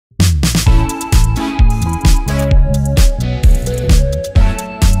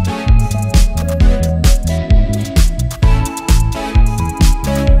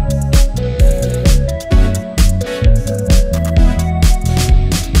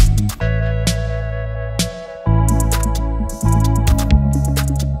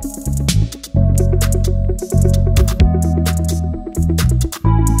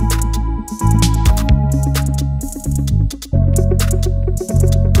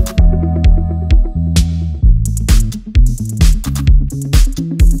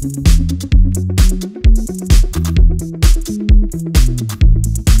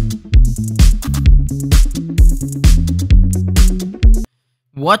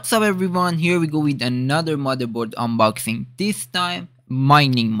What's up everyone, here we go with another motherboard unboxing, this time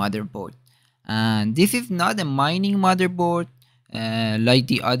mining motherboard. And this is not a mining motherboard like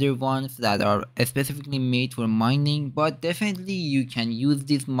the other ones that are specifically made for mining, but definitely you can use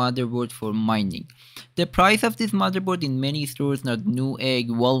this motherboard for mining. The price of this motherboard in many stores like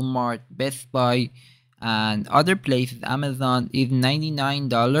Newegg, Walmart, Best Buy and other places, Amazon, is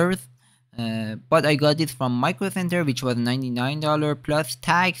 $99. But I got this from Micro Center, which was $99 plus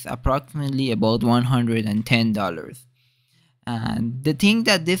tax, approximately about $110. And the thing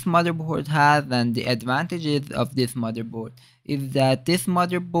that this motherboard has and the advantages of this motherboard is that this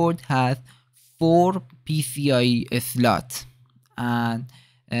motherboard has 4 PCIe slots, and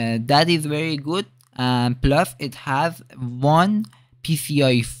that is very good. And plus it has one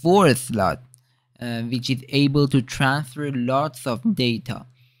PCIe 4 slot, which is able to transfer lots of data.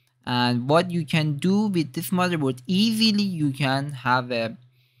 And what you can do with this motherboard, easily you can have a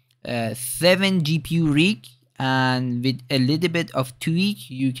 7 GPU rig, and with a little bit of tweak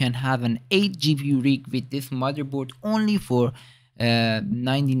you can have an 8 GPU rig with this motherboard only for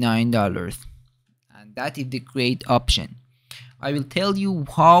 $99. And that is the great option. I will tell you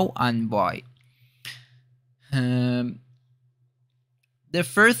how and why. The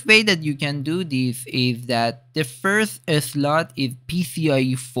first way that you can do this is that the first slot is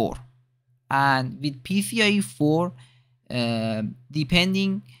PCIe 4, and with PCIe 4,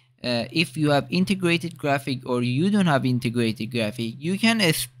 depending if you have integrated graphic or you don't have integrated graphic, you can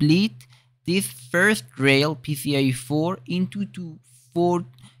split this first rail PCIe 4 into 4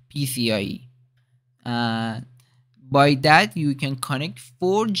 PCIe. By that you can connect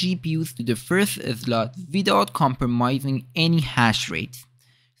 4 GPUs to the first slot without compromising any hash rate.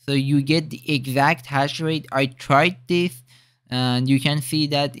 So you get the exact hash rate. I tried this and you can see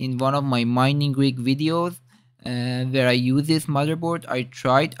that in one of my mining rig videos where I use this motherboard.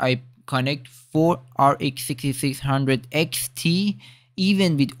 I connect 4 RX 6600 XT.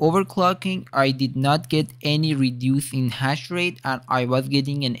 Even with overclocking, I did not get any reduce in hash rate, and I was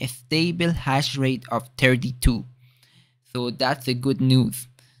getting a stable hash rate of 32. So that's a good news.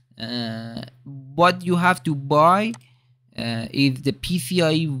 What you have to buy is the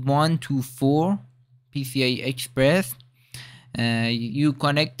PCIe 1 to 4 PCI Express. You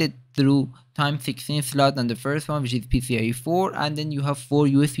connect it through x16 slot on the first one, which is PCIe 4, and then you have 4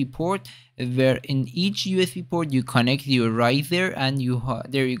 USB ports, where in each USB port you connect your riser, and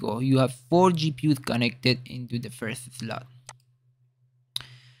there you go, you have 4 GPUs connected into the first slot.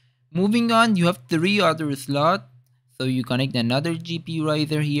 Moving on, you have 3 other slots. So you connect another GPU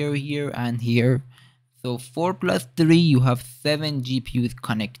riser here, here, and here. So 4 plus 3, you have 7 GPUs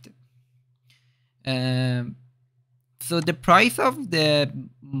connected. So the price of the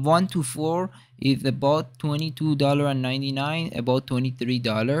 1 to 4 is about $22.99, about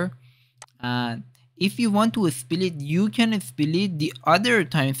 $23. And if you want to split it, you can split the other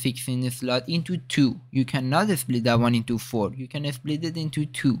x16 slot into 2. You cannot split that one into 4. You can split it into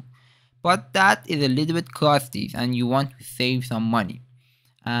 2. But that is a little bit costly and you want to save some money.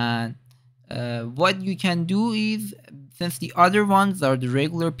 And what you can do is, since the other ones are the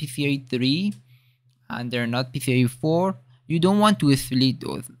regular PCIe 3 and they're not PCIe 4, you don't want to split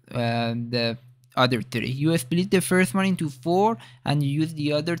those, the other 3. You split the first one into 4 and you use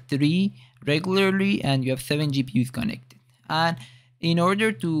the other 3 regularly, and you have 7 GPUs connected. And in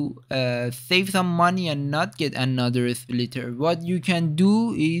order to save some money and not get another splitter, what you can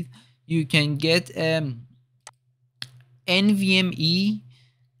do is you can get NVMe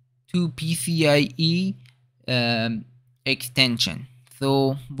to PCIe extension.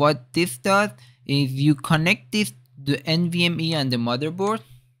 So what this does is you connect this the NVMe and the motherboard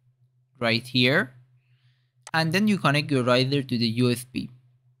right here, and then you connect your riser to the USB.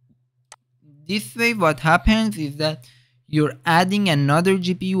 This way what happens is that you're adding another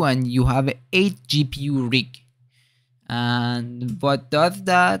GPU and you have an 8 GPU rig. And what does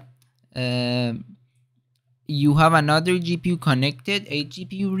that? You have another GPU connected, 8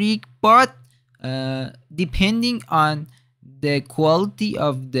 GPU rig, but depending on the quality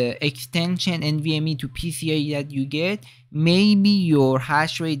of the extension NVMe to PCIe that you get, maybe your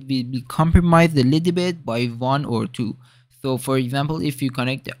hash rate will be compromised a little bit by 1 or 2. So for example, if you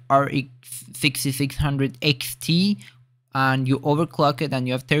connect the RX 6600 XT and you overclock it and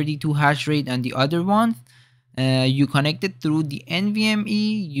you have 32 hash rate, and the other ones you connect it through the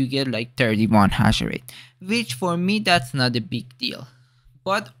NVMe, you get like 31 hash rate, which for me that's not a big deal.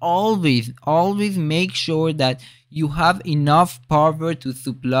 But always make sure that you have enough power to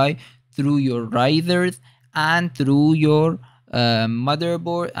supply through your risers and through your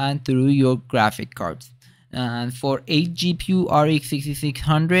motherboard and through your graphic cards. And for 8 GPU RX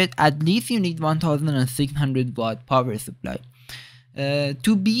 6600, at least you need 1600 watt power supply.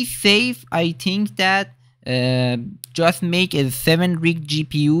 To be safe, I think that just make a 7 rig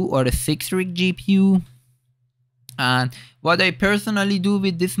GPU or a 6 rig GPU. And what I personally do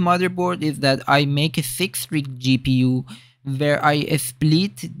with this motherboard is that I make a 6 rig GPU where I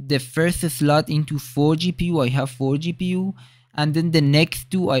split the first slot into 4 GPU. I have 4 GPU, and then the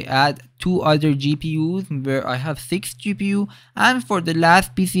next two I add 2 other GPUs where I have 6 GPU. And for the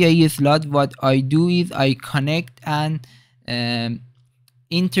last PCIe slot, what I do is I connect an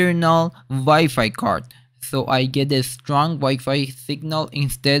internal Wi-Fi card, so I get a strong Wi-Fi signal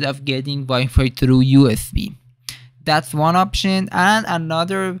instead of getting Wi-Fi through USB. That's one option. And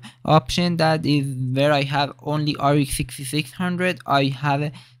another option that is where I have only RX 6600, I have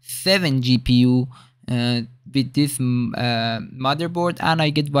a 7 GPU with this motherboard, and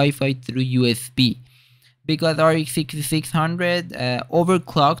I get Wi-Fi through USB, because RX 6600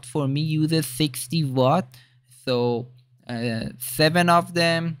 overclocked for me uses 60 watt, so 7 of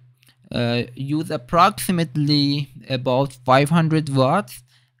them use approximately about 500 watts,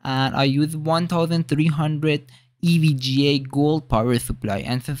 and I use 1300 EVGA gold power supply.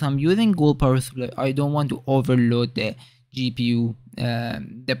 And since I'm using gold power supply, I don't want to overload the GPU,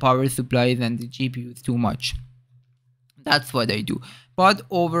 the power supplies and the GPUs too much. That's what I do. But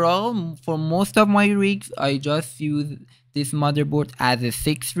overall, for most of my rigs, I just use this motherboard as a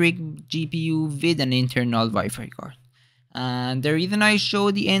 6 rig GPU with an internal Wi-Fi card. And the reason I show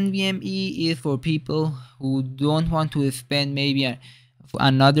the NVMe is for people who don't want to spend maybe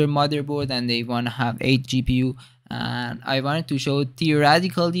another motherboard and they want to have 8 GPU. And I wanted to show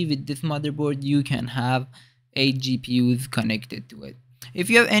theoretically with this motherboard you can have 8 GPUs connected to it. If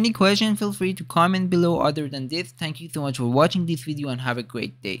you have any question, feel free to comment below. Other than this, thank you so much for watching this video and have a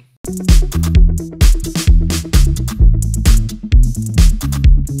great day.